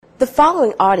The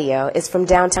following audio is from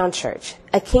Downtown Church,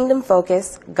 a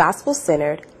kingdom-focused,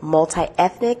 gospel-centered,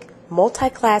 multi-ethnic,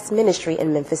 multi-class ministry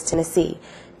in Memphis, Tennessee.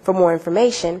 For more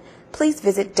information, please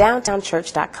visit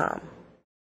downtownchurch.com.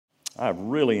 I've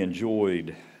really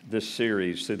enjoyed this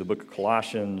series through the book of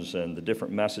Colossians and the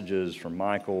different messages from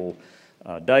Michael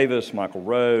Davis, Michael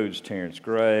Rhodes, Terrence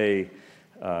Gray,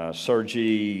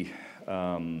 Sergi.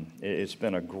 It's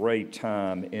been a great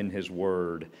time in his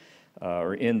word,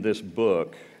 or in this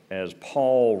book, as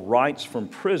Paul writes from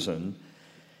prison.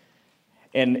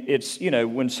 And it's,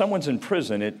 when someone's in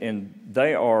prison and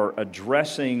they are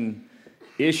addressing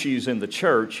issues in the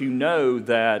church,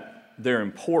 that they're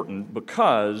important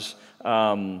because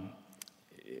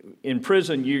in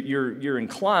prison you're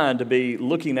inclined to be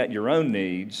looking at your own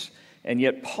needs, and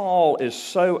yet Paul is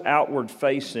so outward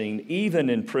facing even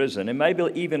in prison, and maybe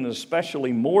even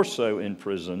especially more so in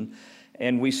prison.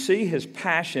 And we see his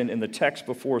passion in the text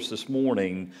before us this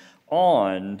morning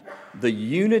on the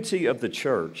unity of the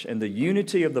church and the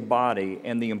unity of the body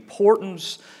and the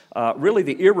importance, really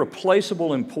the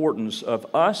irreplaceable importance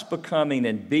of us becoming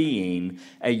and being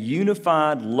a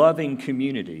unified, loving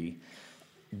community,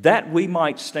 that we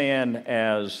might stand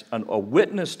as a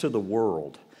witness to the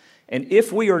world. And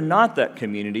if we are not that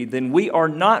community, then we are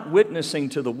not witnessing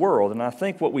to the world. And I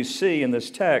think what we see in this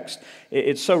text,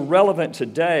 it's so relevant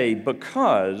today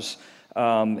because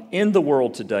in the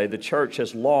world today, the church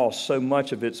has lost so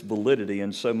much of its validity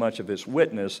and so much of its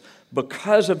witness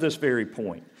because of this very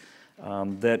point,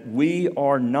 that we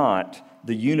are not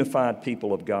the unified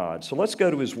people of God. So let's go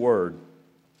to His Word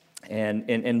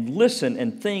and listen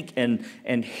and think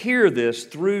and hear this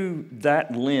through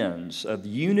that lens of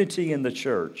unity in the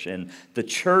church and the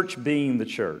church being the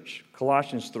church.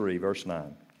 Colossians 3, verse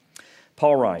 9.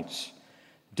 Paul writes,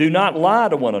 "Do not lie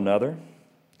to one another,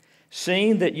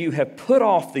 seeing that you have put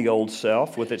off the old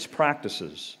self with its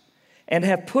practices, and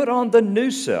have put on the new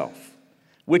self,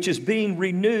 which is being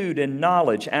renewed in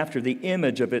knowledge after the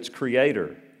image of its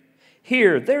Creator.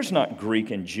 Here, there's not Greek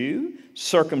and Jew,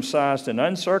 circumcised and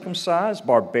uncircumcised,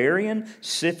 barbarian,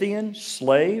 Scythian,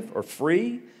 slave, or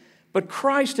free, but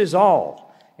Christ is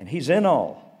all, and He's in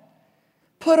all.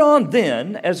 Put on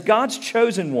then, as God's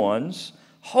chosen ones,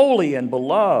 holy and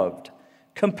beloved,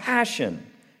 compassion,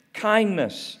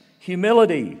 kindness,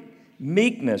 humility,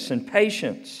 meekness, and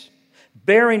patience,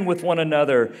 bearing with one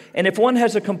another, and if one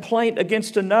has a complaint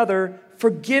against another,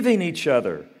 forgiving each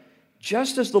other,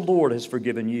 just as the Lord has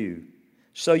forgiven you,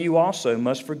 so you also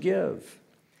must forgive.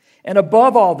 And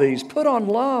above all these, put on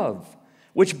love,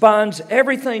 which binds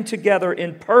everything together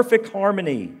in perfect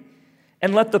harmony.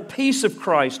 And let the peace of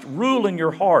Christ rule in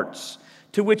your hearts,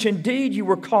 to which indeed you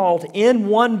were called in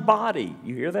one body."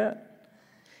 You hear that?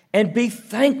 "And be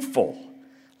thankful.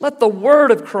 Let the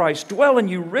word of Christ dwell in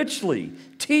you richly,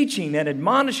 teaching and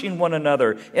admonishing one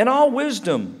another in all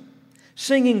wisdom,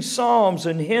 singing psalms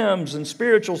and hymns and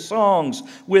spiritual songs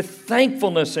with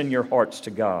thankfulness in your hearts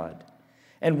to God.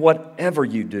 And whatever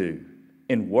you do,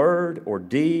 in word or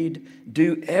deed,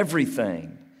 do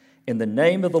everything in the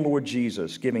name of the Lord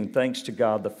Jesus, giving thanks to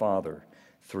God the Father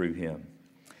through Him."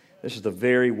 This is the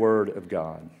very word of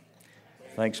God.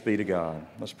 Thanks be to God.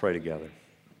 Let's pray together.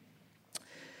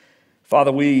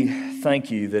 Father, we thank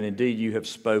You that indeed You have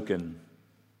spoken.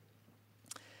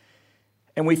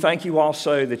 And we thank You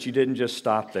also that You didn't just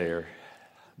stop there,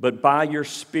 but by Your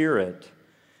Spirit,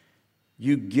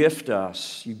 You gift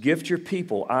us, You gift Your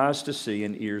people eyes to see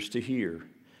and ears to hear.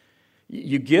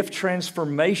 You gift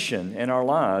transformation in our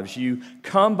lives. You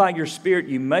come by Your Spirit,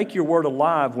 You make Your word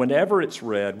alive whenever it's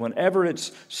read, whenever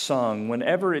it's sung,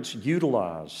 whenever it's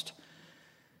utilized.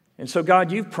 And so,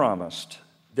 God, You've promised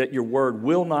that Your word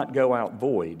will not go out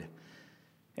void.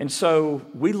 And so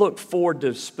we look forward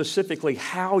to specifically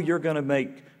how You're going to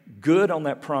make good on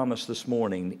that promise this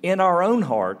morning in our own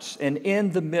hearts and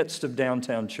in the midst of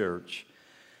Downtown Church.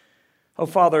 Oh,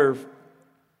 Father,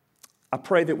 I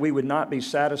pray that we would not be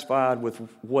satisfied with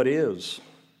what is.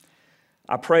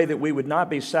 I pray that we would not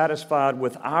be satisfied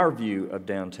with our view of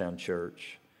Downtown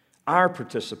Church, our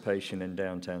participation in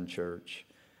Downtown Church.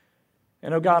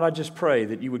 And, oh God, I just pray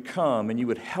that You would come and You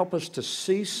would help us to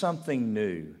see something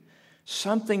new,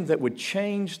 something that would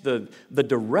change the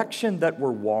direction that we're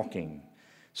walking,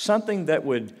 something that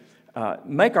would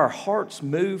make our hearts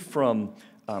move from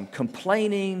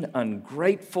complaining,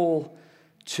 ungrateful,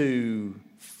 to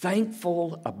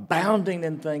thankful, abounding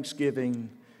in thanksgiving,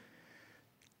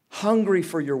 hungry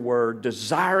for Your word,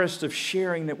 desirous of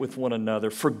sharing it with one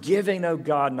another, forgiving, oh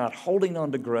God, not holding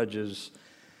on to grudges.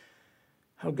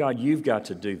 Oh God, You've got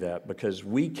to do that because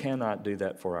we cannot do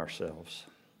that for ourselves.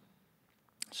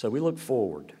 So we look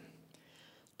forward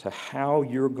to how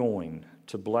You're going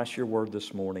to bless your word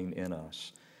this morning in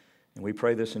us. And we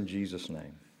pray this in Jesus'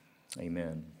 name.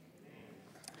 Amen.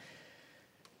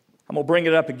 I'm going to bring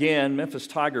it up again, Memphis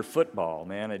Tiger football,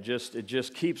 man. It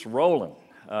just keeps rolling.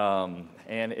 And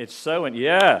it's so,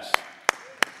 yes.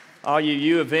 All you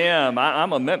U of M,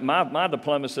 my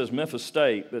diploma says Memphis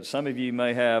State, but some of you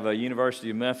may have a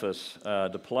University of Memphis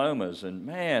diplomas. And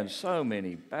man, so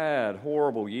many bad,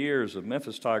 horrible years of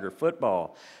Memphis Tiger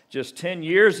football. Just 10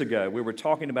 years ago, we were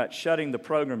talking about shutting the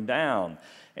program down.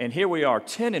 And here we are,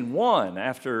 10-1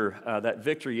 after that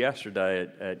victory yesterday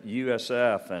at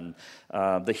USF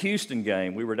and the Houston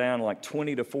game. We were down like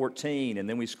 20-14, and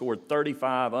then we scored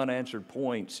 35 unanswered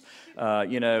points,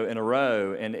 in a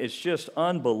row. And it's just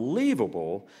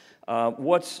unbelievable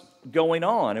what's going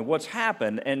on and what's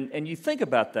happened. And you think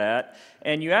about that,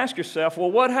 and you ask yourself,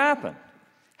 well, what happened?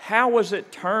 How was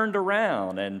it turned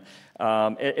around? And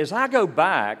as I go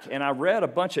back, and I read a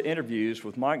bunch of interviews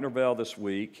with Mike Norvell this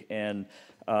week, and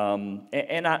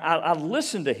I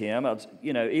listened to him,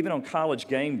 even on College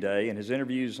Game Day and his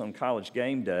interviews on College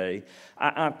Game Day.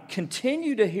 I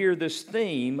continue to hear this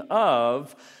theme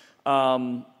of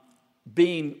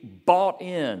being bought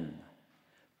in,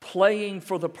 playing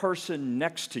for the person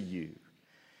next to you.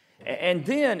 And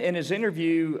then in his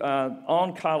interview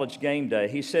on College Game Day,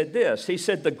 he said this. He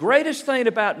said, the greatest thing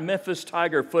about Memphis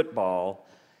Tiger football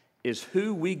is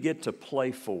who we get to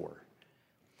play for.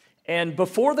 And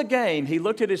before the game, he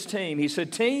looked at his team. He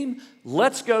said, team,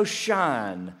 let's go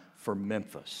shine for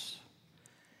Memphis.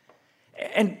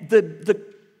 And the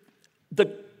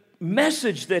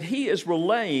message that he is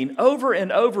relaying over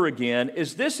and over again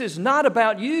is this is not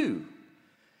about you.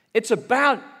 It's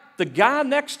about the guy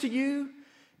next to you,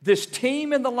 this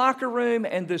team in the locker room,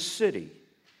 and this city.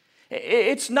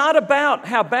 It's not about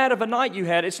how bad of a night you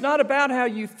had. It's not about how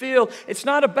you feel. It's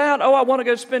not about, I want to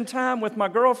go spend time with my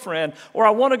girlfriend, or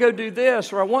I want to go do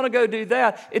this, or I want to go do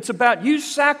that. It's about you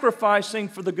sacrificing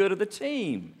for the good of the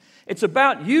team. It's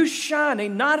about you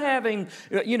shining, not having,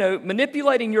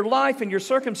 manipulating your life and your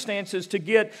circumstances to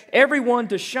get everyone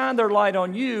to shine their light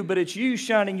on you, but it's you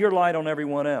shining your light on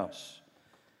everyone else.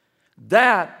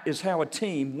 That is how a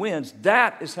team wins.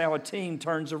 That is how a team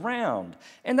turns around.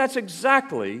 And that's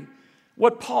exactly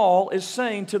what Paul is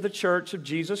saying to the church of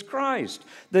Jesus Christ.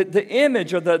 The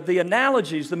image or the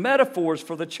analogies, the metaphors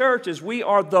for the church is we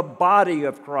are the body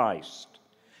of Christ.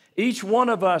 Each one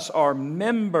of us are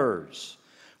members.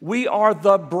 We are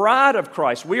the bride of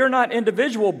Christ. We are not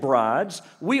individual brides.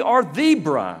 We are the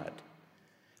bride.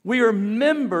 We are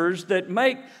members that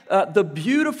make the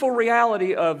beautiful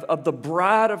reality of the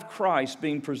bride of Christ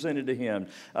being presented to Him.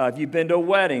 If you've been to a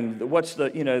wedding, what's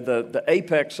the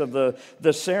apex of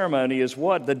the ceremony is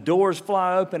what? The doors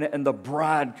fly open and the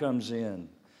bride comes in.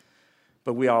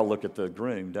 But we all look at the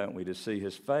groom, don't we, to see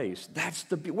his face.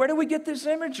 Where do we get this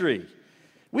imagery?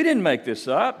 We didn't make this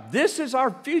up. This is our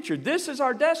future. This is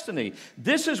our destiny.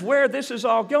 This is where this is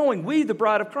all going. We, the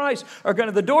bride of Christ,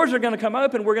 the doors are going to come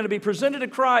open. We're going to be presented to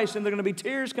Christ, and there are going to be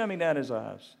tears coming down His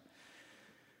eyes.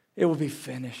 It will be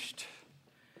finished.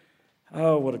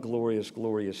 Oh, what a glorious,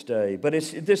 glorious day. But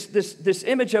it's this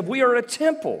image of we are a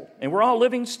temple, and we're all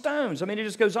living stones. I mean, it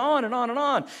just goes on and on and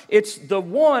on. It's the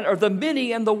one, or the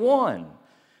many and the one.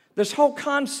 This whole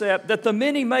concept that the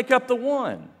many make up the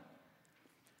one.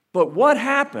 But what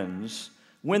happens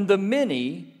when the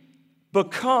many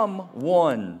become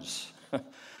ones?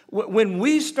 When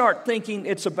we start thinking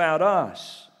it's about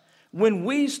us, when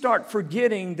we start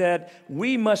forgetting that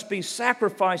we must be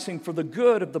sacrificing for the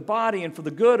good of the body and for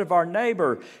the good of our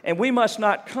neighbor, and we must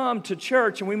not come to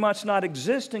church and we must not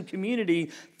exist in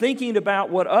community thinking about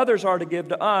what others are to give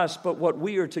to us, but what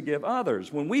we are to give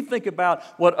others. When we think about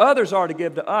what others are to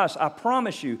give to us, I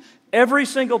promise you, every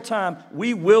single time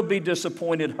we will be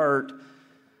disappointed, hurt,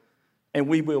 and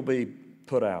we will be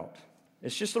put out.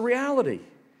 It's just the reality.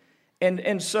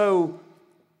 And so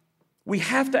we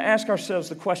have to ask ourselves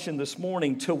the question this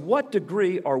morning, to what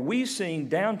degree are we seeing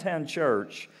Downtown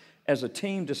Church as a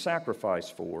team to sacrifice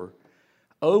for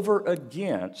over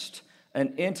against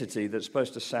an entity that's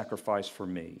supposed to sacrifice for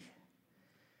me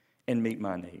and meet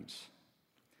my needs?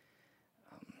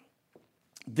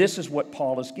 This is what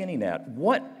Paul is getting at.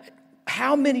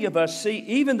 How many of us see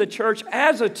even the church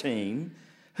as a team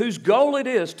whose goal it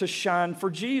is to shine for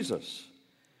Jesus?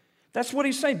 That's what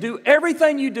he's saying. Do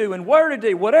everything you do and word of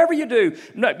deed, whatever you do,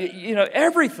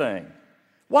 everything.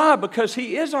 Why? Because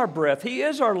He is our breath. He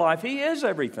is our life. He is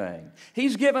everything.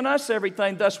 He's given us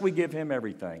everything, thus we give Him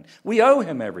everything. We owe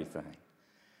Him everything.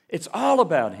 It's all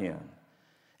about Him.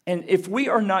 And if we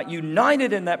are not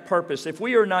united in that purpose, if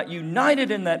we are not united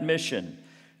in that mission,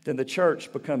 then the church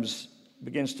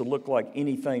begins to look like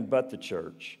anything but the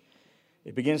church.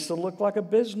 It begins to look like a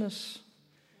business.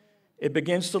 It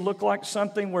begins to look like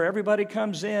something where everybody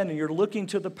comes in and you're looking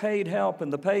to the paid help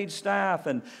and the paid staff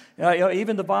and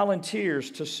even the volunteers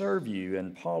to serve you.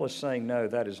 And Paul is saying, no,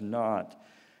 that is not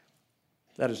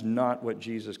what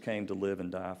Jesus came to live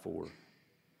and die for.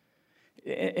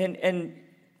 And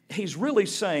he's really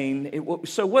saying,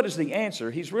 so what is the answer?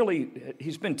 He's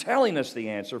been telling us the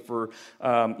answer for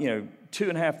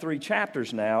 2.5, 3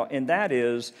 chapters now, and that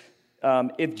is,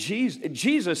 if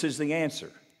Jesus is the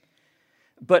answer.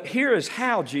 But here is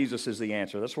how Jesus is the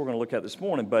answer. That's what we're going to look at this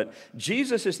morning. But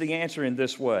Jesus is the answer in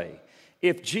this way.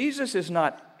 If Jesus is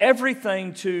not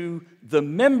everything to the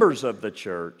members of the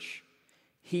church,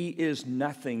 he is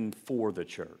nothing for the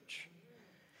church.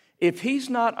 If he's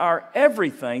not our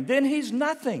everything, then he's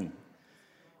nothing.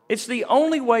 It's the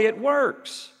only way it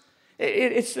works.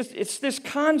 It's this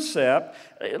concept,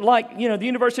 like, the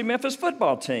University of Memphis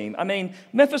football team. I mean,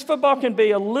 Memphis football can be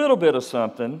a little bit of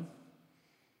something,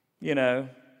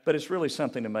 but it's really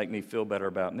something to make me feel better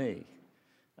about me.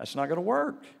 That's not going to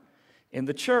work. In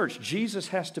the church, Jesus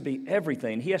has to be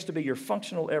everything. He has to be your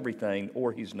functional everything,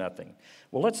 or he's nothing.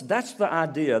 Well, that's the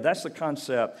idea. That's the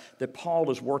concept that Paul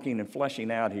is working and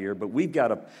fleshing out here. But we've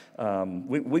got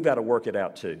to work it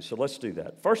out too. So let's do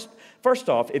that. First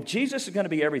off, if Jesus is going to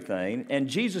be everything, and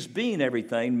Jesus being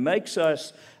everything makes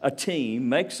us a team,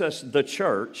 makes us the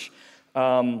church.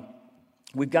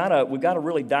 We've got to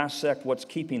really dissect what's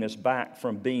keeping us back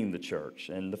from being the church.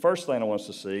 And the first thing I want us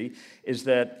to see is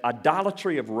that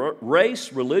idolatry of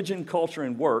race, religion, culture,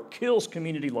 and work kills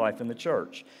community life in the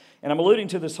church. And I'm alluding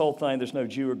to this whole thing. There's no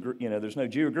Jew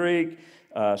or Greek,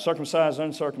 circumcised,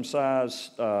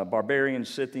 uncircumcised, barbarian,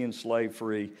 Scythian,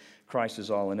 slave-free. Christ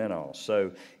is all and in all.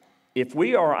 So if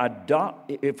we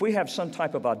have some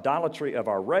type of idolatry of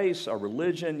our race, our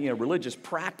religion, religious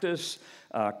practice,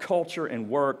 culture, and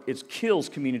work, it kills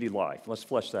community life. Let's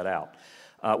flesh that out.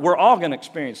 We're all going to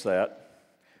experience that,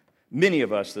 many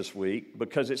of us this week,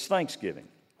 because it's Thanksgiving.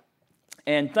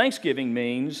 And Thanksgiving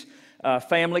means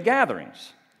family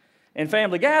gatherings. And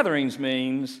family gatherings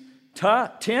means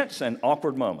tense and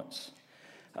awkward moments.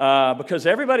 Because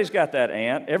everybody's got that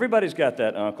aunt, everybody's got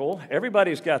that uncle,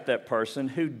 everybody's got that person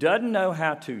who doesn't know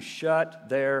how to shut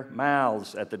their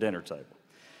mouths at the dinner table.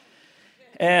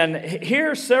 And here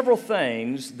are several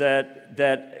things that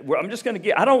I'm just going to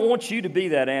get. I don't want you to be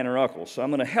that aunt or uncle, so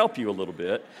I'm going to help you a little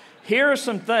bit. Here are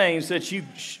some things that you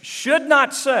should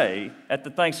not say at the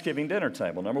Thanksgiving dinner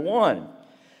table. Number one,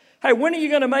 hey, when are you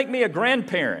going to make me a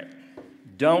grandparent?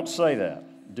 Don't say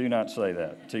that. Do not say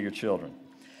that to your children.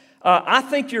 I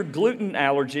think your gluten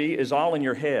allergy is all in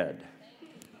your head.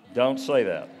 Don't say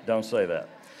that. Don't say that.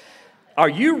 Are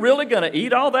you really going to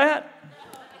eat all that?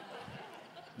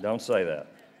 Don't say that.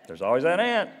 There's always that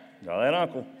aunt or that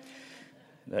uncle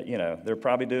that, they're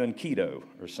probably doing keto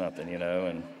or something,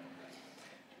 and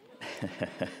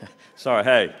sorry,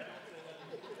 hey,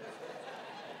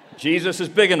 Jesus is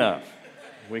big enough.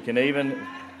 We can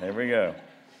there we go.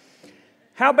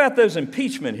 How about those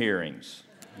impeachment hearings?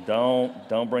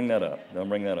 Don't bring that up. Don't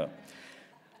bring that up.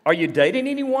 Are you dating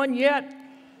anyone yet?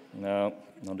 No,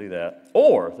 don't do that.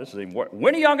 Or, this is even worse,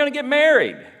 when are y'all going to get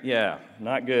married? Yeah,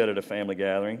 not good at a family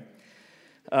gathering.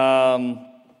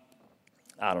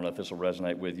 I don't know if this will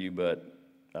resonate with you, but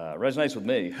it resonates with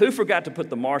me. Who forgot to put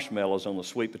the marshmallows on the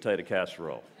sweet potato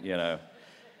casserole?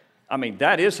 I mean,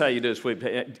 that is how you do a sweet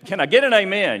potato. Can I get an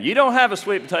amen? You don't have a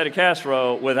sweet potato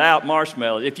casserole without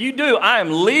marshmallows. If you do, I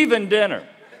am leaving dinner.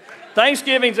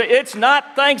 It's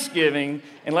not Thanksgiving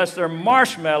unless there are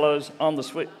marshmallows on the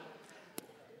sweet.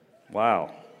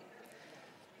 Wow.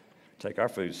 Take our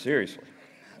food seriously.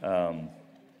 Don't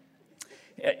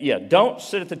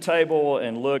sit at the table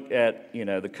and look at,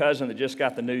 the cousin that just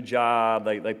got the new job.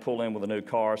 They pull in with a new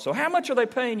car. So how much are they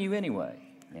paying you anyway?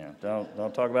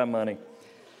 Don't talk about money.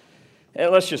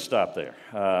 Let's just stop there.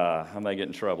 I may get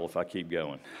in trouble if I keep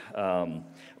going.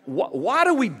 Why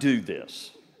do we do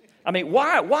this? I mean,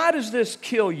 why does this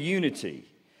kill unity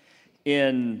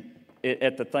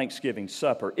at the Thanksgiving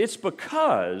supper? It's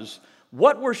because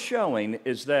what we're showing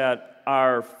is that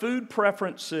our food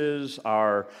preferences,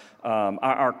 our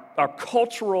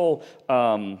cultural,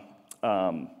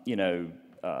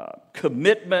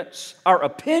 commitments, our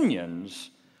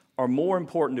opinions are more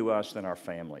important to us than our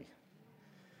family.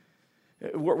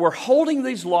 We're holding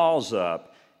these laws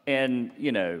up, and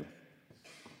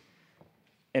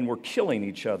we're killing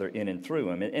each other in and through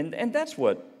them. And that's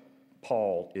what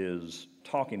Paul is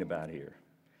talking about here.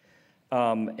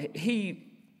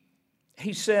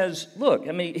 he says, look,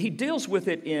 I mean, he deals with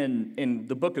it in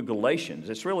the book of Galatians.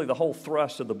 It's really the whole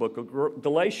thrust of the book of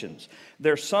Galatians.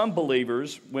 There are some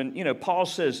believers, when, Paul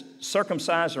says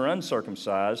circumcised or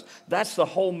uncircumcised, that's the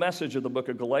whole message of the book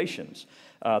of Galatians.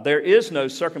 There is no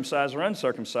circumcised or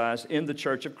uncircumcised in the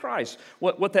church of Christ.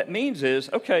 What that means is,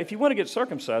 okay, if you want to get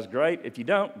circumcised, great. If you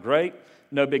don't, great.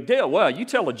 No big deal. Well, you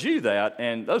tell a Jew that,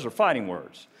 and those are fighting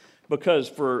words. Because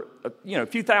for a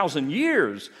few thousand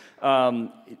years,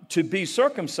 to be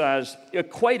circumcised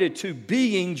equated to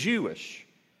being Jewish.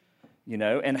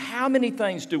 And how many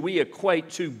things do we equate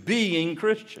to being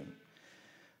Christian?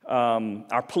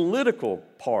 Our political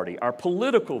party, our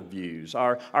political views,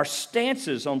 our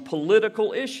stances on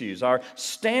political issues, our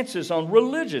stances on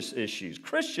religious issues,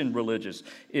 Christian religious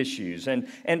issues.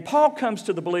 And Paul comes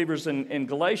to the believers in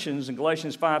Galatians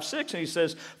 5:6, and he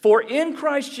says, "For in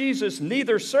Christ Jesus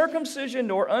neither circumcision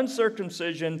nor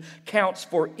uncircumcision counts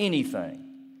for anything,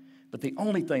 but the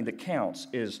only thing that counts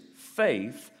is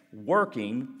faith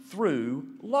working through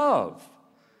love."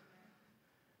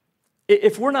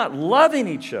 If we're not loving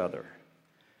each other,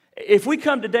 if we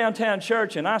come to Downtown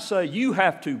Church and I say, you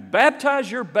have to baptize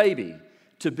your baby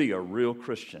to be a real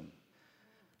Christian.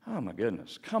 Oh my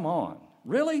goodness, come on.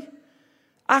 Really?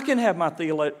 I can have my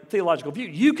theological view.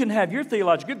 You can have your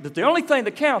theological view, but the only thing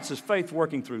that counts is faith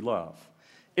working through love.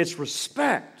 It's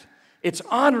respect. It's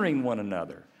honoring one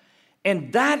another.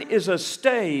 And that is a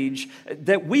stage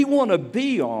that we want to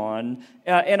be on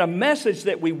and a message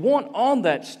that we want on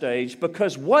that stage,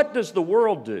 because what does the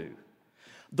world do?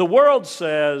 The world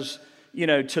says,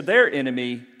 to their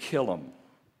enemy, kill them.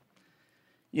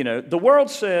 The world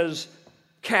says,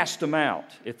 cast them out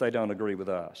if they don't agree with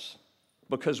us,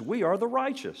 because we are the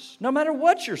righteous. No matter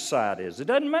what your side is, it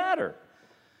doesn't matter.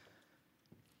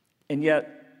 And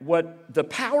yet, what the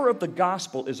power of the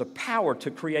gospel is a power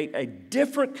to create a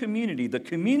different community, the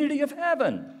community of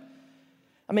heaven.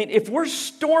 I mean, if we're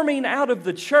storming out of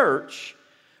the church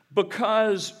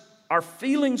because our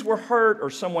feelings were hurt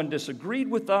or someone disagreed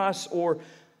with us,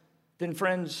 then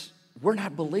friends, we're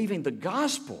not believing the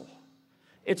gospel.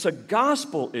 It's a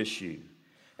gospel issue.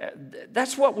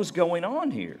 That's what was going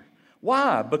on here.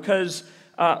 Why? Because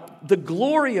the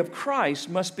glory of Christ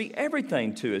must be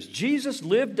everything to us. Jesus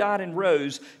lived, died, and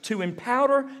rose to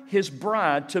empower his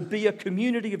bride to be a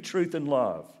community of truth and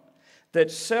love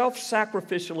that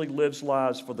self-sacrificially lives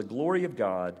lives for the glory of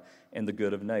God and the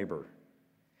good of neighbor.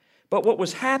 But what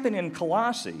was happening in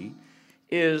Colossae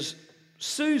is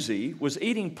Susie was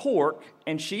eating pork,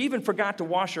 and she even forgot to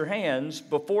wash her hands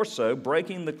before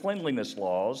breaking the cleanliness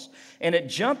laws, and it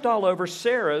jumped all over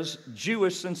Sarah's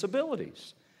Jewish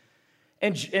sensibilities.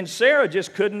 And Sarah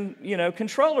just couldn't,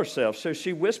 control herself. So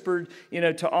she whispered,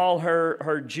 to all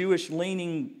her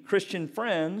Jewish-leaning Christian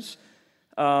friends,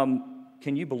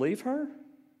 can you believe her?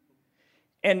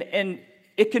 And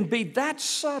it can be that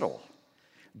subtle.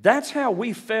 That's how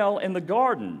we fell in the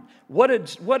garden. What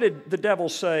did the devil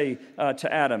say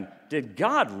to Adam? Did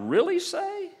God really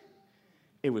say?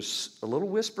 It was a little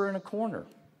whisper in a corner.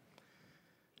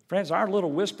 Friends, our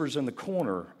little whispers in the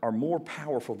corner are more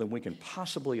powerful than we can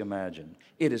possibly imagine.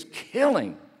 It is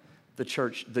killing the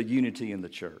church, the unity in the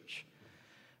church.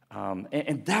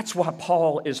 And that's why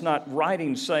Paul is not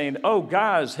writing saying, oh,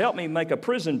 guys, help me make a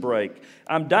prison break.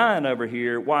 I'm dying over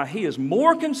here. Why, he is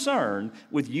more concerned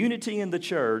with unity in the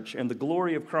church and the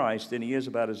glory of Christ than he is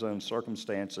about his own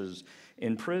circumstances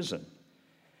in prison.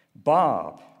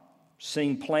 Bob,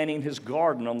 seen planting his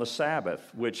garden on the Sabbath,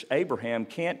 which Abraham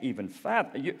can't even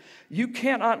fathom. You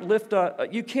can't lift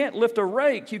a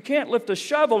rake. You can't lift a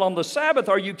shovel on the Sabbath.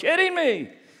 Are you kidding me?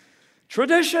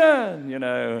 Tradition,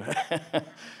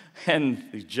 And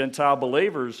these Gentile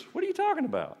believers, what are you talking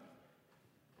about?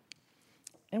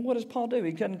 And what does Paul do?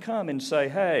 He couldn't come and say,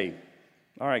 hey,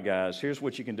 all right, guys, here's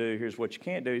what you can do, here's what you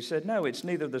can't do. He said, no, it's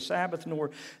neither the Sabbath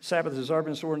nor Sabbath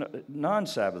observance or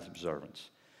non-Sabbath observance.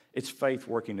 It's faith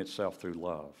working itself through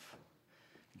love.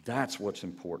 That's what's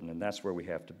important, and that's where we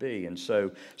have to be. And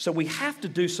so we have to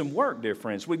do some work, dear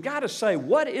friends. We've got to say,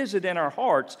 what is it in our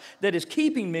hearts that is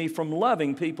keeping me from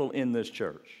loving people in this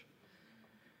church?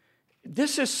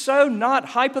 This is so not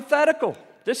hypothetical.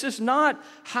 This is not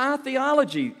high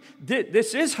theology.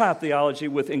 This is high theology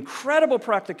with incredible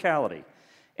practicality.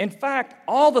 In fact,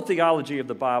 all the theology of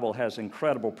the Bible has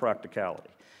incredible practicality.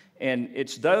 And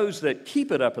it's those that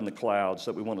keep it up in the clouds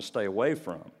that we want to stay away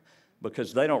from,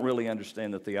 because they don't really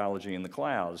understand the theology in the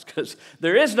clouds, because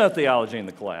there is no theology in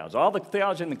the clouds. All the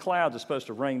theology in the clouds is supposed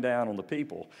to rain down on the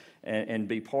people and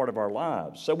be part of our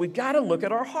lives. So we've got to look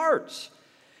at our hearts.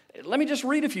 Let me just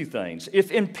read a few things.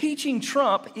 If impeaching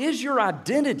Trump is your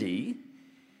identity,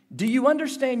 Do you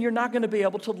understand you're not going to be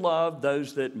able to love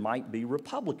those that might be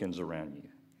Republicans around you?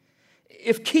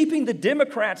 If keeping the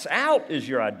Democrats out is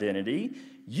your identity,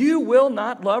 you will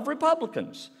not love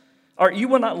Republicans. Or you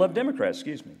will not love Democrats,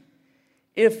 excuse me.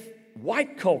 If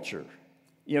white culture,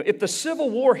 if the Civil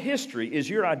War history is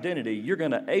your identity, you're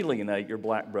going to alienate your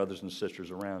black brothers and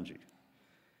sisters around you.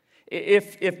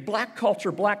 If black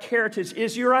culture, black heritage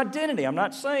is your identity, I'm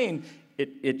not saying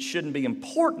it shouldn't be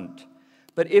important,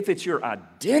 but if it's your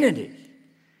identity,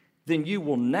 then you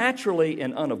will naturally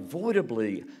and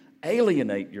unavoidably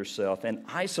alienate yourself and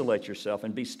isolate yourself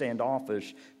and be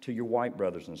standoffish to your white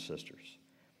brothers and sisters.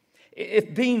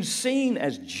 If being seen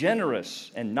as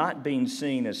generous and not being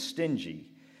seen as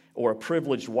stingy or a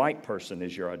privileged white person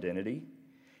is your identity,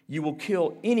 you will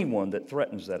kill anyone that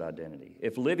threatens that identity.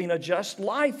 If living a just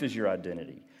life is your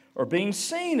identity, or being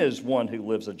seen as one who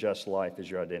lives a just life is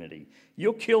your identity,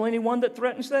 you'll kill anyone that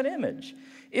threatens that image.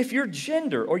 If your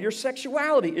gender or your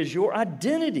sexuality is your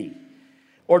identity,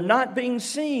 or not being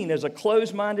seen as a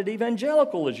closed-minded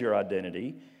evangelical is your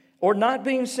identity, or not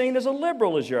being seen as a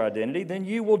liberal is your identity, then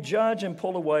you will judge and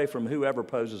pull away from whoever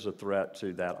poses a threat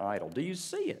to that idol. Do you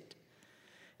see it?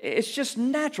 It's just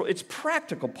natural. It's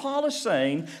practical. Paul is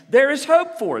saying there is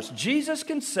hope for us. Jesus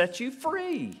can set you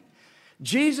free.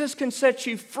 Jesus can set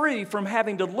you free from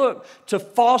having to look to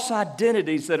false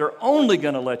identities that are only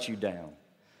going to let you down,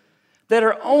 that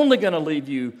are only going to leave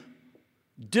you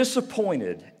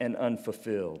disappointed and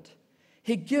unfulfilled.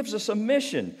 He gives us a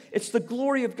mission. It's the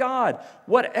glory of God.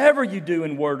 Whatever you do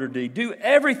in word or deed, do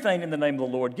everything in the name of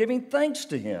the Lord, giving thanks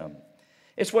to Him.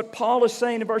 It's what Paul is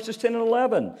saying in verses 10 and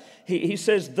 11. He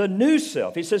says the new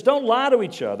self. He says don't lie to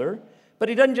each other, but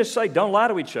he doesn't just say don't lie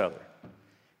to each other.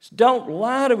 Don't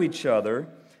lie to each other,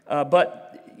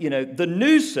 but the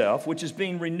new self, which is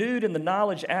being renewed in the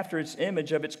knowledge after its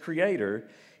image of its creator,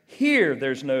 here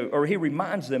he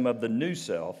reminds them of the new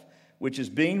self, which is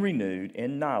being renewed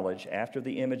in knowledge after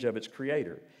the image of its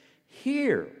creator.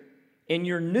 Here, in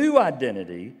your new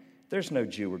identity, there's no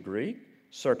Jew or Greek,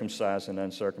 circumcised and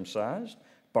uncircumcised,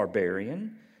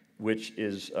 barbarian, which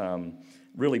is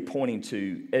really pointing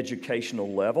to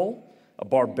educational level. A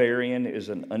barbarian is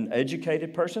an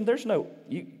uneducated person.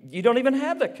 You don't even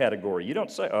have that category. You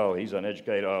don't say, oh, he's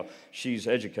uneducated, oh, she's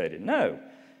educated. No,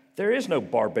 there is no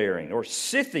barbarian or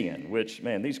Scythian, which,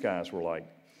 man, these guys were like,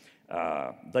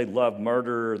 they loved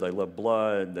murder, they loved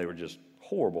blood, they were just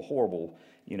horrible, horrible,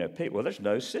 people. Well, there's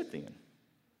no Scythian.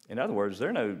 In other words, there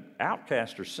are no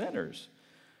outcasts or sinners.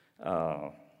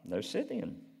 No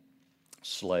Scythian.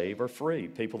 Slave or free.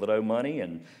 People that owe money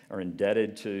and are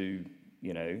indebted to,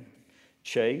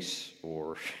 Chase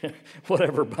or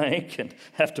whatever bank and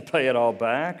have to pay it all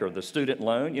back, or the student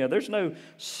loan. There's no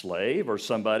slave or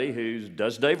somebody who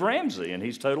does Dave Ramsey and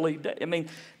he's totally,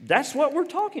 that's what we're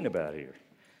talking about here.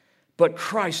 But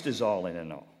Christ is all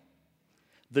in all.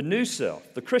 The new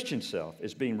self, the Christian self,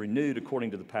 is being renewed according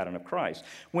to the pattern of Christ.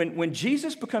 When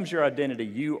Jesus becomes your identity,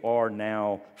 you are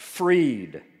now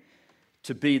freed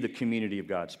to be the community of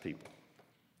God's people.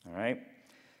 All right?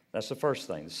 That's the first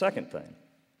thing. The second thing,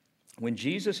 when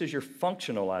Jesus is your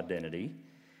functional identity,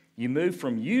 you move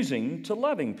from using to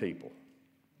loving people.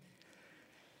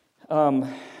 A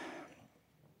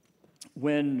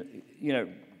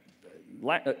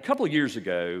couple of years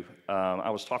ago, I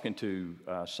was talking to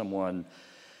someone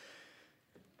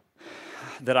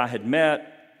that I had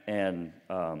met, and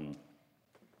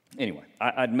anyway,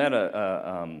 I'd met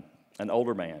an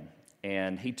older man,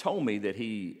 and he told me that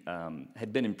he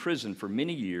had been in prison for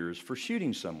many years for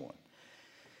shooting someone.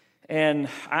 And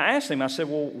I asked him, I said,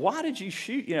 well, why did you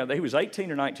shoot? He was 18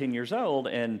 or 19 years old,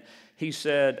 and he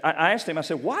said, I asked him, I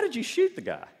said, why did you shoot the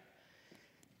guy?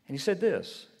 And he said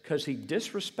this, because he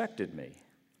disrespected me.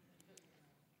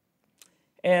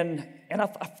 And I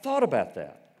thought about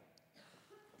that.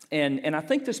 And I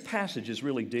think this passage is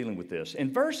really dealing with this.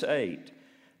 In verse 8,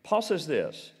 Paul says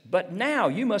this, but now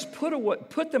you must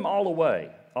put them all away,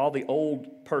 all the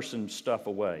old person stuff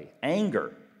away.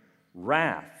 Anger,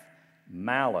 wrath,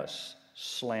 malice,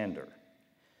 slander.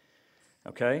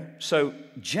 Okay? So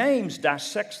James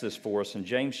dissects this for us in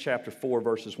James chapter 4,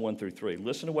 verses 1 through 3.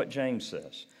 Listen to what James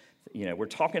says. We're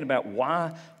talking about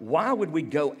why would we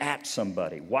go at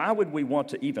somebody? Why would we want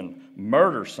to even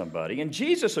murder somebody? And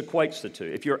Jesus equates the two.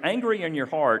 If you're angry in your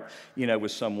heart,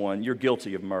 with someone, you're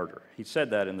guilty of murder. He said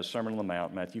that in the Sermon on the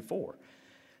Mount, Matthew 4.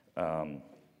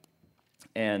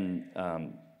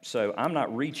 So I'm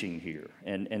not reaching here,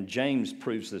 and James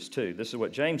proves this too. This is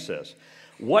what James says.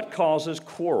 What causes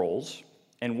quarrels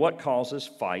and what causes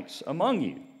fights among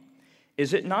you?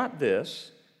 Is it not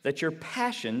this, that your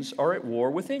passions are at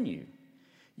war within you?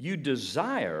 You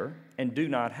desire and do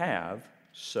not have,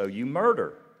 so you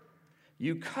murder.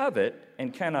 You covet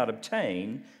and cannot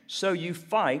obtain, so you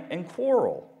fight and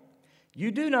quarrel.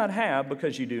 You do not have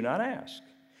because you do not ask.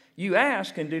 You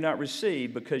ask and do not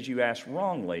receive because you ask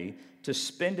wrongly to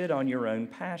spend it on your own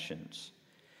passions.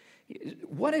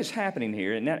 What is happening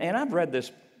here, and I've read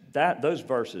those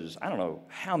verses, I don't know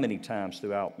how many times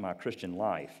throughout my Christian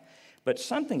life, but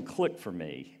something clicked for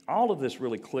me. All of this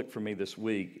really clicked for me this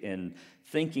week in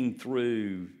thinking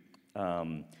through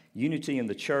unity in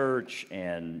the church,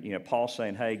 and Paul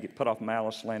saying, hey, put off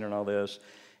malice, slander, and all this,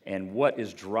 and what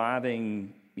is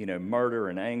driving murder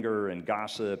and anger and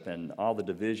gossip and all the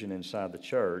division inside the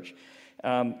church.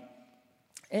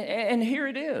 And here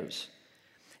it is.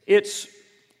 It's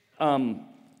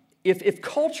if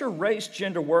culture, race,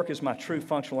 gender, work is my true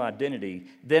functional identity,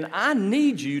 then I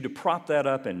need you to prop that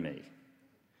up in me.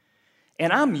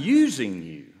 And I'm using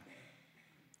you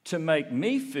to make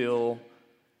me feel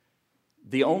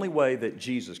the only way that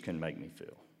Jesus can make me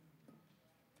feel.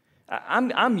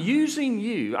 I'm using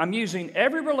you, I'm using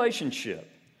every relationship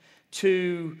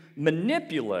to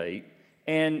manipulate,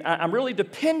 and I'm really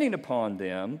depending upon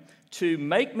them to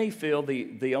make me feel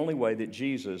the only way that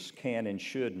Jesus can and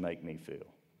should make me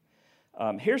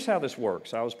feel. Here's how this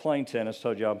works. I was playing tennis,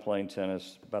 told you I'm playing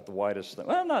tennis, about the whitest thing.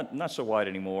 Well, not so white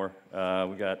anymore.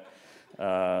 We got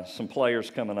some players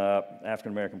coming up,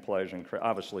 African-American players, and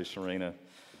obviously Serena,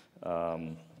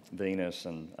 Venus,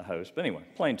 and a host. But anyway,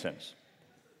 playing tennis.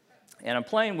 And I'm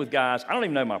playing with guys, I don't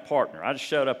even know my partner. I just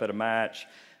showed up at a match.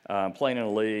 Playing in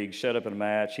a league, showed up at a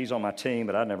match. He's on my team,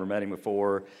 but I'd never met him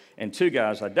before. And two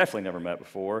guys I definitely never met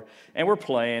before. And we're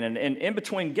playing, and in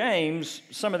between games,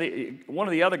 one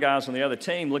of the other guys on the other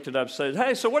team looked it up and said,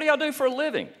 hey, so what do y'all do for a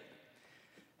living?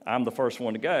 I'm the first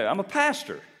one to go. I'm a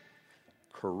pastor.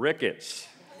 Crickets.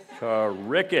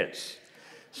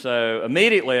 So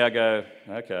immediately I go,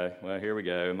 okay, well, here we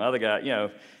go. My other guy,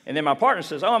 and then my partner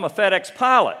says, oh, I'm a FedEx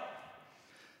pilot.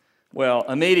 Well,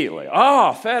 immediately,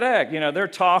 FedEx, they're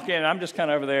talking, and I'm just kind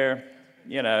of over there,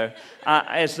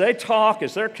 as they talk,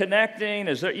 as they're connecting,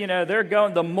 they're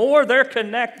going, the more they're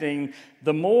connecting,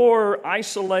 the more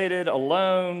isolated,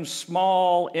 alone,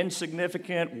 small,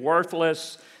 insignificant,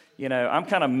 worthless, I'm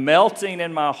kind of melting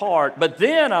in my heart, but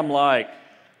then I'm like,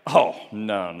 oh,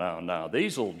 no,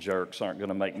 these little jerks aren't going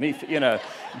to make me,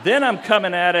 then I'm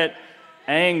coming at it,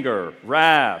 anger,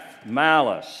 wrath,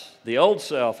 malice. The old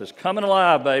self is coming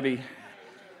alive, baby.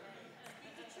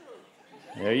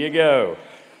 There you go.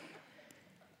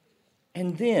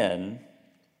 And then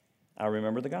I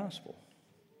remember the gospel.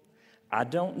 I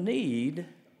don't need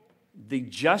the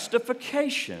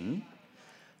justification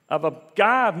of a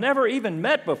guy I've never even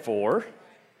met before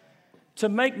to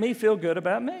make me feel good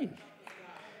about me.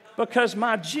 Because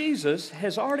my Jesus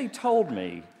has already told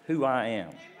me who I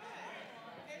am.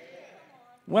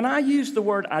 When I use the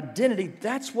word identity,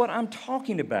 that's what I'm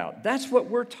talking about. That's what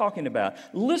we're talking about.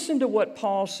 Listen to what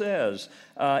Paul says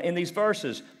in these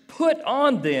verses. Put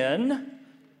on then,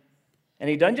 and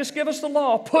he doesn't just give us the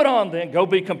law, put on then, go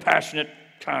be compassionate,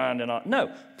 kind, and all.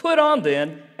 No, put on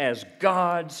then as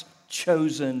God's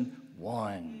chosen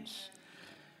ones.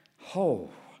 Oh,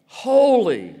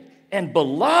 holy and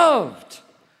beloved,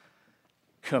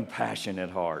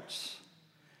 compassionate hearts.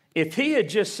 If he had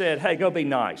just said, hey, go be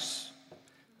nice,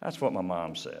 that's what my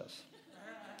mom says.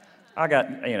 I got,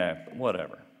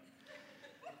 whatever.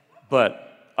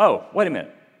 But, wait a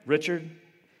minute. Richard,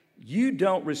 you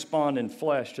don't respond in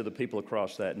flesh to the people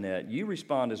across that net. You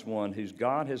respond as one whose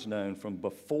God has known from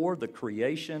before the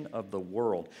creation of the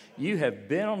world. You have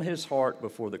been on his heart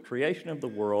before the creation of the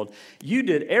world. You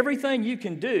did everything you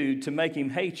can do to make him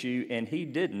hate you, and he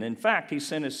didn't. In fact, he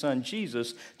sent his son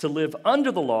Jesus to live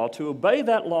under the law, to obey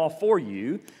that law for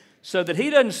you, so that he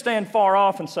doesn't stand far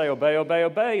off and say, obey, obey,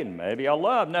 obey, and maybe I'll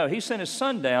love. No, he sent his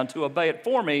son down to obey it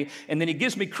for me, and then he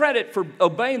gives me credit for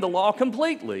obeying the law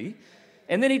completely.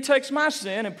 And then he takes my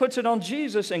sin and puts it on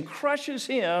Jesus and crushes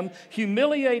him,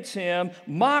 humiliates him,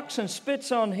 mocks and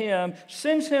spits on him,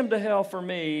 sends him to hell for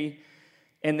me.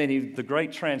 And then the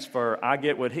great transfer, I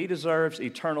get what he deserves,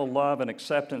 eternal love and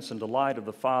acceptance and delight of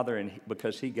the Father, and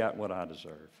because he got what I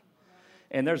deserve.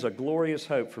 And there's a glorious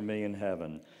hope for me in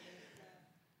heaven.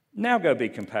 Now go be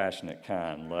compassionate,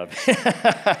 kind, loving.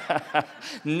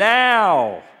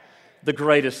 Now, the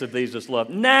greatest of these is love.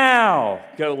 Now,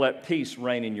 go let peace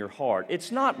reign in your heart.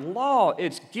 It's not law.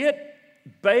 It's get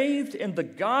bathed in the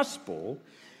gospel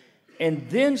and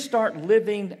then start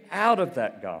living out of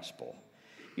that gospel.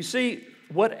 You see,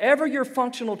 whatever your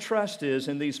functional trust is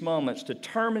in these moments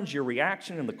determines your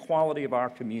reaction and the quality of our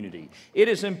community. It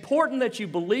is important that you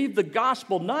believe the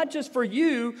gospel not just for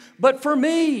you, but for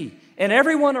me and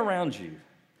everyone around you.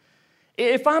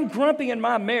 If I'm grumpy in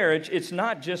my marriage, it's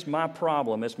not just my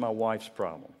problem, it's my wife's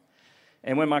problem.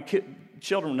 And when my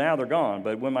children, now they're gone,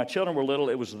 but when my children were little,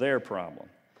 it was their problem.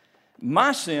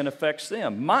 My sin affects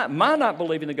them. My not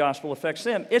believing the gospel affects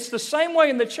them. It's the same way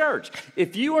in the church.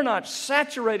 If you are not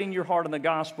saturating your heart in the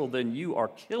gospel, then you are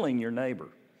killing your neighbor.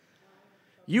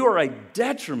 You are a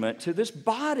detriment to this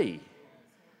body.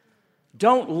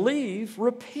 Don't leave,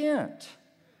 repent.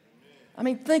 I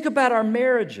mean, think about our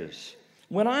marriages.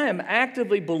 When I am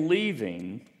actively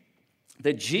believing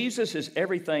that Jesus is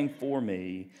everything for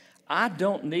me, I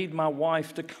don't need my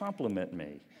wife to compliment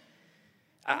me.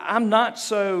 I'm not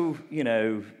so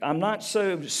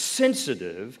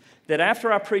sensitive that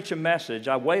after I preach a message,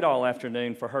 I wait all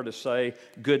afternoon for her to say,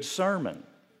 "Good sermon."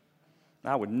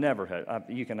 I would never have,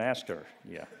 you can ask her,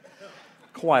 yeah.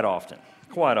 Quite often.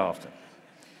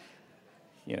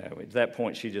 You know, at that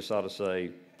point, she just ought to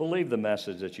say, "Believe the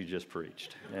message that you just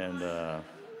preached." And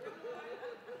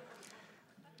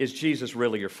is Jesus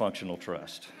really your functional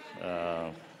trust?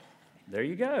 There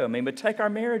you go. I mean, but take our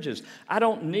marriages.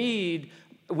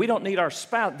 We don't need our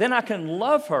spouse. Then I can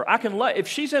love her. If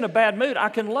she's in a bad mood, I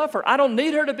can love her. I don't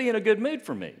need her to be in a good mood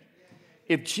for me.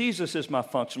 If Jesus is my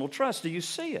functional trust, do you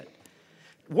see it?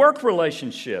 Work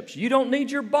relationships. You don't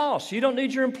need your boss. You don't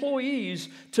need your employees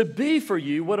to be for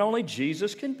you what only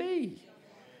Jesus can be.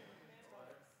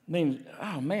 I mean,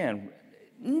 oh man,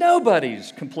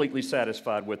 nobody's completely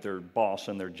satisfied with their boss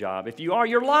and their job. If you are,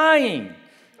 you're lying,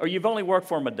 or you've only worked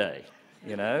for them a day,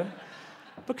 you know?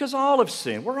 Because all have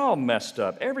sinned. We're all messed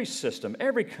up. Every system,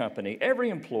 every company, every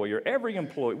employer, every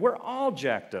employee, we're all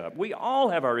jacked up. We all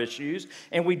have our issues,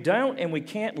 and we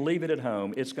can't leave it at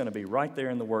home. It's going to be right there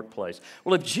in the workplace.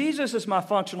 Well, if Jesus is my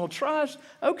functional trust,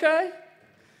 okay.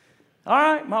 All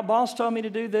right, my boss told me to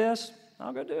do this.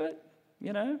 I'll go do it,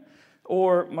 you know.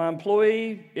 Or my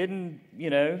employee isn't,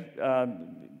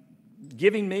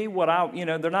 giving me what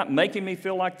they're not making me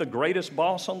feel like the greatest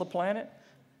boss on the planet.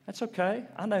 That's okay.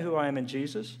 I know who I am in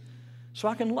Jesus. So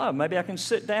I can love. Maybe I can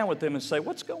sit down with them and say,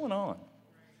 "What's going on?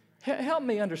 Help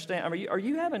me understand. I mean, are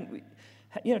you having,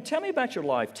 tell me about your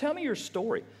life. Tell me your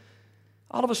story."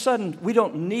 All of a sudden,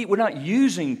 we're not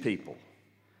using people.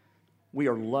 We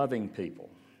are loving people.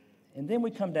 And then we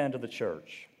come down to the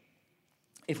church.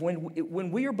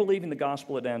 When we are believing the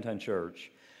gospel at Downtown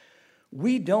Church,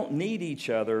 we don't need each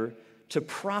other to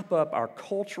prop up our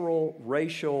cultural,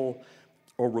 racial,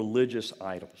 or religious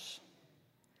idols.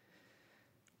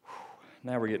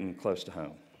 Now we're getting close to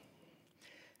home.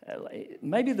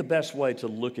 Maybe the best way to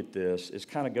look at this is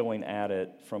kind of going at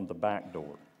it from the back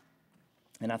door.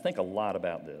 And I think a lot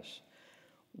about this.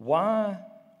 Why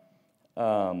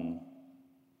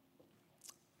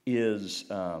is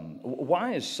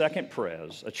Second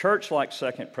Pres, a church like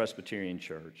Second Presbyterian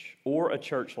Church, or a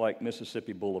church like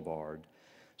Mississippi Boulevard,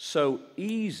 so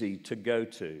easy to go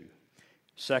to?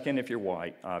 Second, if you're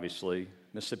white, obviously.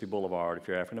 Mississippi Boulevard, if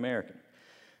you're African American.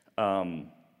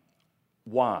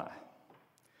 Why?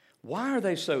 Why are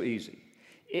they so easy?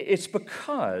 It's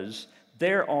because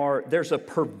there's a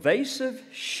pervasive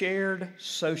shared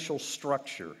social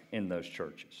structure in those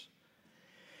churches.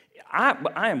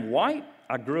 I am white.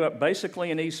 I grew up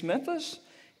basically in East Memphis.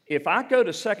 If I go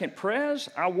to Second Pres,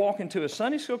 I walk into a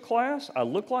Sunday school class, I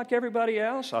look like everybody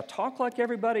else, I talk like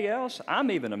everybody else, I'm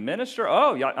even a minister.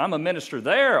 Oh, yeah, I'm a minister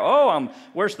there. Oh,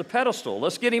 where's the pedestal?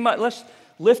 Let's get him up, let's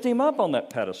lift him up on that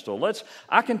pedestal.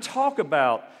 I can talk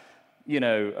about,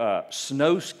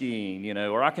 snow skiing,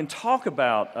 or I can talk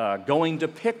about going to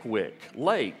Pickwick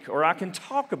Lake, or I can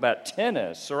talk about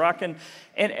tennis, and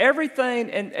everything,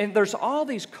 and there's all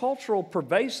these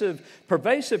pervasive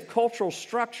cultural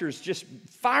structures just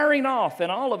firing off in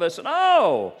all of us, and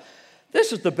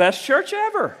this is the best church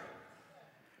ever.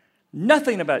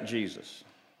 Nothing about Jesus.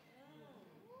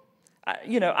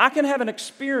 I can have an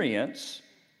experience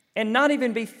and not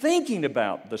even be thinking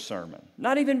about the sermon.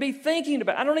 I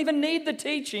don't even need the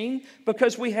teaching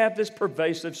because we have this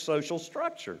pervasive social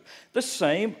structure. The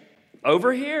same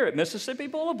over here at Mississippi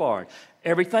Boulevard.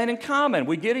 Everything in common.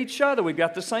 We get each other. We've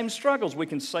got the same struggles. We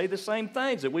can say the same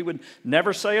things that we would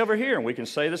never say over here, and we can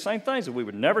say the same things that we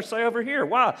would never say over here.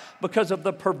 Why? Because of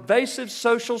the pervasive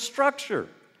social structure.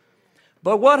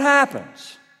 But what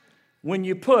happens when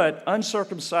you put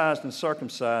uncircumcised and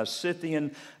circumcised,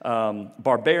 Scythian,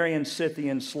 barbarian,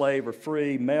 Scythian, slave or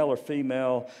free, male or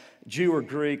female, Jew or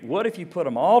Greek? What if you put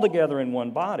them all together in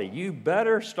one body? You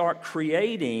better start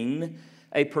creating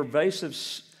a pervasive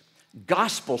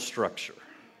gospel structure.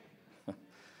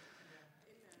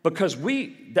 Because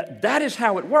that is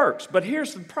how it works. But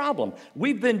here's the problem.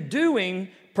 We've been doing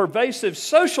pervasive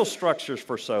social structures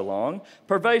for so long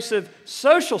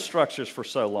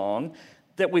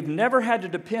that we've never had to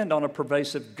depend on a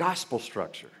pervasive gospel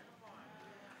structure.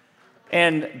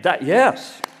 And that,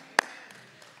 yes.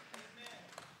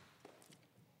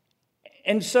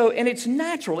 And it's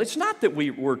natural. It's not that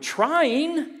we're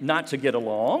trying not to get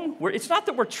along. It's not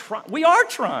that we are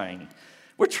trying.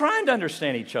 We're trying to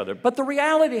understand each other. But the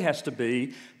reality has to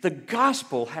be, the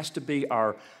gospel has to be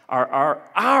our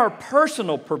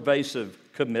personal pervasive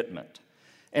commitment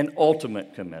and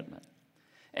ultimate commitment.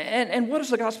 And what does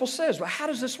the gospel say? Well, how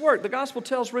does this work? The gospel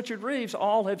tells Richard Reeves,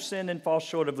 all have sinned and fall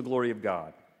short of the glory of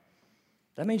God.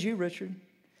 That means you, Richard.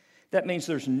 That means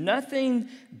there's nothing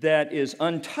that is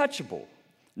untouchable.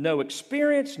 No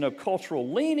experience, no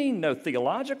cultural leaning, no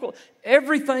theological.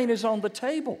 Everything is on the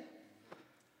table.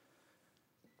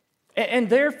 And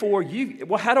therefore,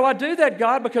 how do I do that,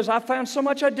 God? Because I found so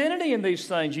much identity in these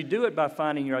things. You do it by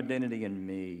finding your identity in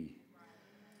me.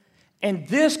 And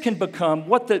this can become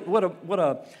what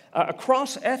a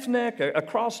cross-ethnic, a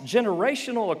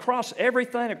cross-generational, across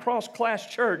everything, across class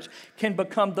church can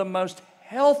become the most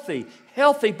healthy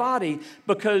body,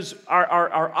 because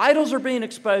our idols are being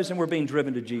exposed and we're being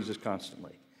driven to Jesus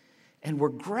constantly. And we're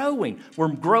growing. We're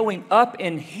growing up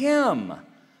in Him,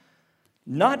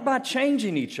 not by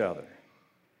changing each other,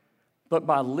 but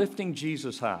by lifting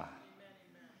Jesus high.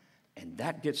 And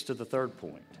that gets to the third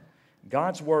point.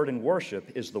 God's word and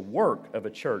worship is the work of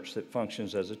a church that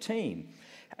functions as a team.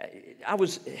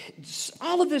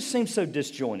 All of this seems so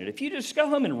disjointed. If you just go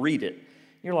home and read it,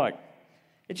 you're like,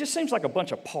 it just seems like a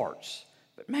bunch of parts.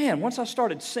 But man, once I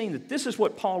started seeing that this is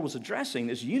what Paul was addressing,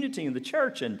 this unity in the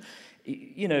church, and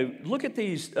look at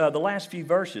these, the last few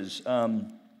verses.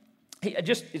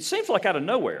 It seems like out of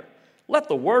nowhere. Let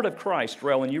the word of Christ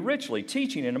dwell in you richly,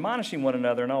 teaching and admonishing one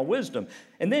another in all wisdom,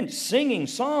 and then singing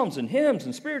psalms and hymns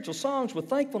and spiritual songs with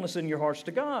thankfulness in your hearts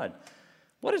to God.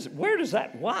 Where does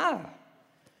that? Why?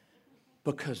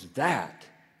 Because that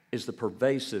is the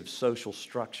pervasive social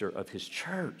structure of His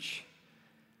church.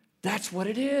 That's what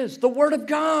it is, the Word of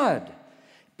God.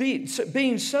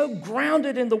 Being so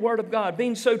grounded in the Word of God,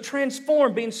 being so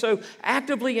transformed, being so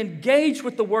actively engaged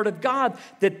with the Word of God,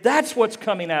 that's what's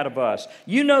coming out of us.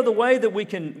 You know the way that we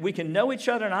can know each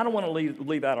other, and I don't want to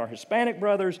leave out our Hispanic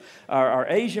brothers, our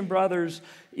Asian brothers.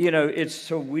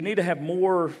 So we need to have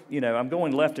more, I'm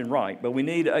going left and right, but we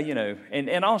need,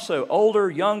 and also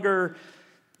older, younger,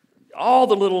 all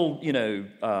the little,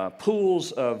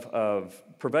 pools of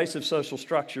pervasive social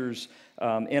structures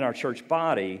in our church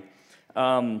body.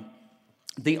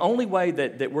 The only way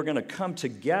that we're going to come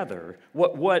together,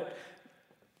 what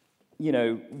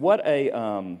a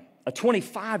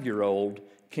 25-year-old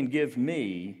can give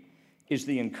me is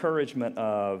the encouragement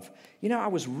of, I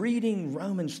was reading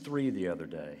Romans 3 the other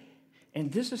day, and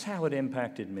this is how it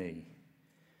impacted me.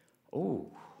 Oh,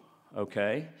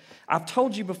 okay. I've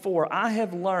told you before, I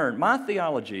have learned, my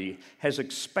theology has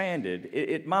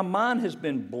expanded. My mind has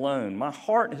been blown. My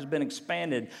heart has been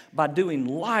expanded by doing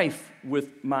life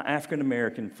with my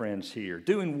African-American friends here,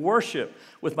 doing worship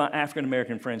with my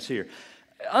African-American friends here.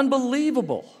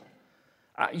 Unbelievable.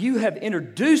 You have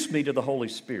introduced me to the Holy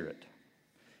Spirit.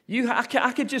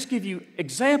 I could just give you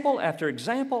example after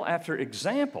example after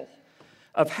example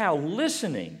of how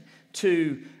listening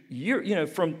to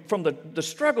from the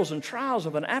struggles and trials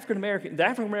of the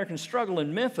African-American struggle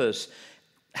in Memphis,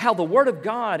 how the Word of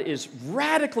God is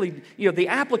radically, the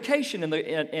application and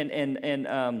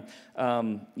the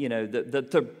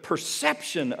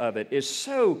perception of it is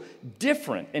so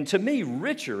different, and to me,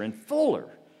 richer and fuller.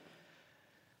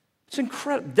 It's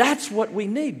incredible. That's what we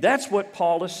need. That's what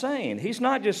Paul is saying. He's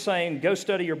not just saying, go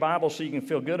study your Bible so you can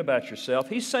feel good about yourself.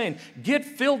 He's saying, get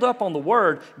filled up on the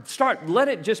Word. Let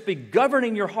it just be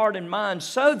governing your heart and mind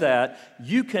so that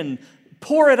you can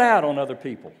pour it out on other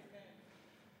people.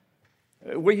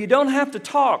 Where you don't have to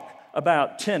talk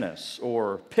about tennis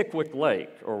or Pickwick Lake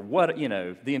or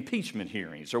the impeachment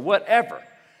hearings or whatever.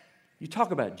 You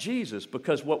talk about Jesus,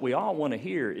 because what we all want to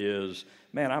hear is,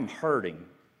 man, I'm hurting.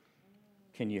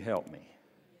 Can you help me?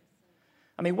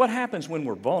 I mean, what happens when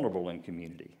we're vulnerable in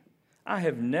community? I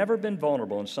have never been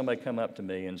vulnerable and somebody come up to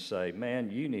me and say,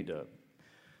 man, you need to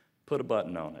put a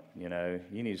button on it.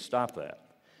 You need to stop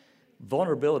that.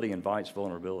 Vulnerability invites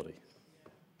vulnerability.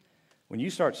 When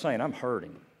you start saying, I'm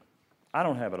hurting, I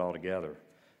don't have it all together,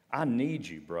 I need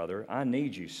you, brother. I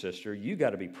need you, sister. You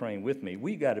got to be praying with me.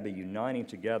 We got to be uniting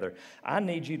together. I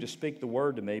need you to speak the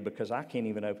word to me because I can't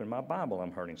even open my Bible.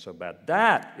 I'm hurting so bad.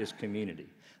 That is community.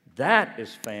 That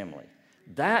is family.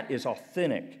 That is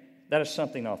authentic. That is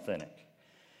something authentic.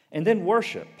 And then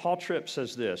worship. Paul Tripp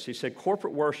says this. He said,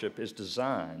 corporate worship is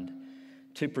designed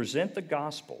to present the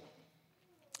gospel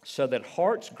so that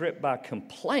hearts gripped by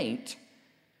complaint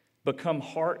become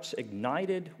hearts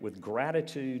ignited with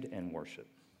gratitude and worship.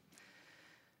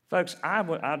 Folks,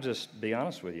 I'll just be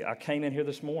honest with you. I came in here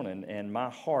this morning and my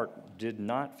heart did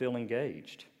not feel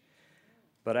engaged.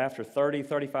 But after 30,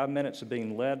 35 minutes of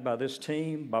being led by this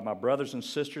team, by my brothers and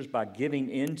sisters, by giving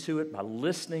into it, by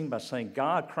listening, by saying,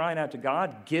 God, crying out to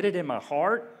God, get it in my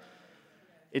heart.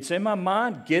 It's in my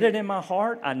mind, get it in my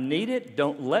heart. I need it.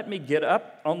 Don't let me get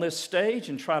up on this stage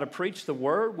and try to preach the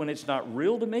word when it's not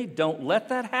real to me. Don't let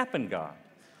that happen, God.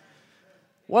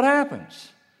 What happens?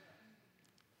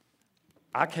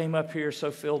 I came up here so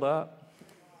filled up.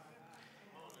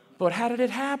 But how did it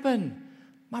happen?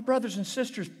 My brothers and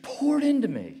sisters poured into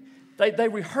me. They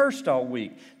rehearsed all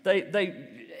week.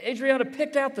 Adriana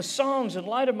picked out the songs in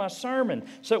light of my sermon,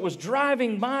 so it was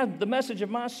driving the message of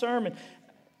my sermon.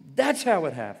 That's how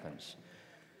it happens.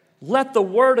 Let the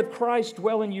word of Christ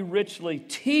dwell in you richly,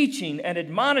 teaching and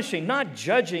admonishing, not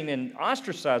judging and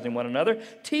ostracizing one another,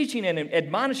 teaching and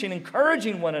admonishing,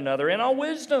 encouraging one another in all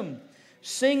wisdom,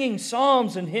 singing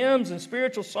psalms and hymns and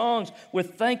spiritual songs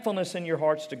with thankfulness in your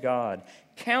hearts to God.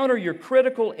 Counter your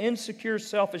critical, insecure,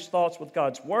 selfish thoughts with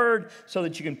God's word so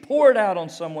that you can pour it out on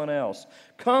someone else.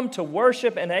 Come to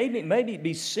worship and maybe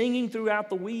be singing throughout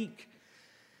the week.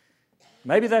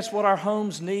 Maybe that's what our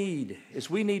homes need, is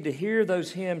we need to hear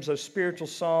those hymns, those spiritual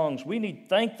songs. We need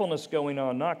thankfulness going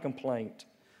on, not complaint.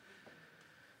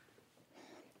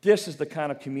 This is the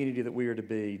kind of community that we are to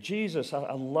be. Jesus,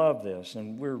 I love this,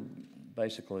 and we're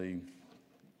basically,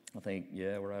 I think,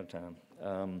 we're out of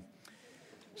time.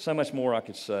 So much more I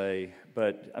could say,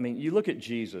 but I mean, you look at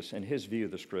Jesus and his view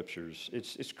of the Scriptures,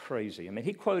 it's crazy. I mean,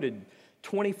 he quoted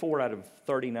 24 out of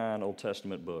 39 Old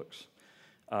Testament books.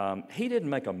 He didn't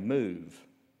make a move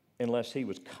unless he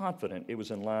was confident it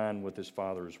was in line with his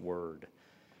Father's word.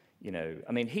 You know,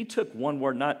 I mean, he took one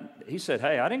word, he said,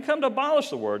 hey, I didn't come to abolish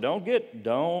the word.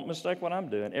 Don't mistake what I'm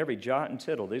doing. Every jot and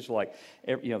tittle, these are like,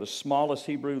 the smallest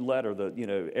Hebrew letter,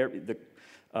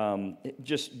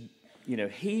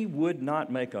 he would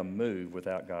not make a move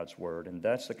without God's word. And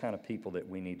that's the kind of people that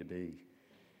we need to be.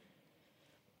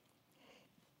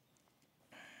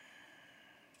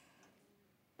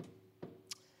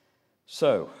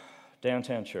 So,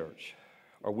 Downtown Church,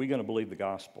 are we going to believe the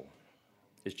gospel?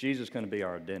 Is Jesus going to be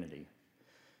our identity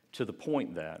to the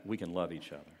point that we can love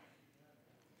each other?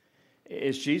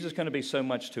 Is Jesus going to be so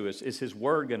much to us? Is his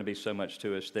word going to be so much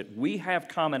to us that we have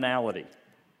commonality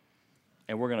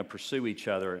and we're going to pursue each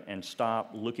other and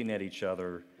stop looking at each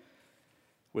other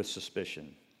with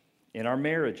suspicion? In our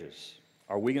marriages,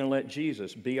 are we going to let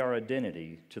Jesus be our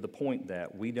identity to the point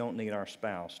that we don't need our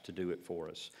spouse to do it for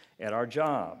us? At our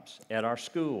jobs, at our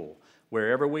school,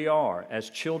 wherever we are, as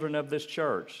children of this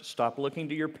church, stop looking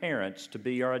to your parents to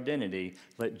be your identity.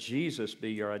 Let Jesus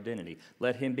be your identity.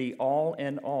 Let him be all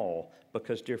in all,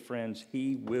 because, dear friends,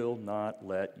 he will not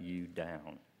let you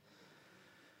down.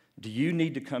 Do you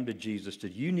need to come to Jesus? Do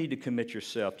you need to commit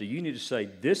yourself? Do you need to say,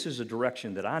 this is a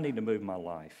direction that I need to move my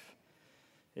life?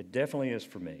 It definitely is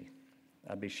for me.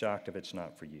 I'd be shocked if it's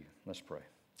not for you. Let's pray.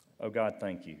 Oh, God,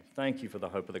 thank you. Thank you for the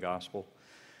hope of the gospel.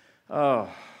 Oh,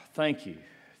 thank you,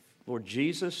 Lord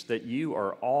Jesus, that you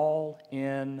are all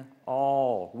in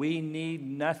all. We need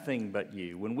nothing but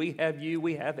you. When we have you,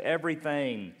 we have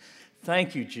everything.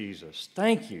 Thank you, Jesus.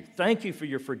 Thank you. Thank you for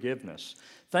your forgiveness.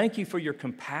 Thank you for your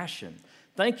compassion.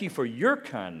 Thank you for your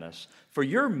kindness, for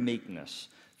your meekness,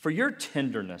 for your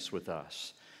tenderness with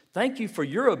us. Thank you for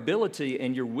your ability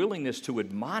and your willingness to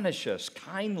admonish us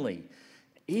kindly,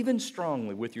 even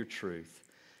strongly with your truth.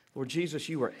 Lord Jesus,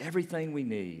 you are everything we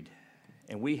need,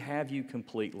 and we have you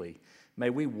completely. May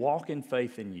we walk in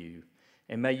faith in you,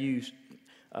 and may you,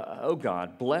 oh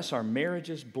God, bless our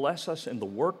marriages, bless us in the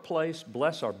workplace,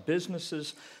 bless our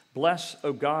businesses, bless,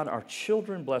 oh God, our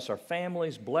children, bless our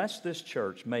families, bless this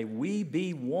church. May we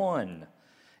be one,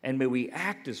 and may we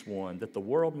act as one, that the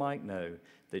world might know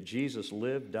that Jesus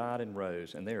lived, died, and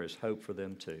rose, and there is hope for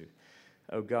them too.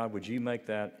 Oh God, would you make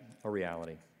that a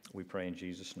reality? We pray in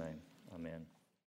Jesus' name. Amen.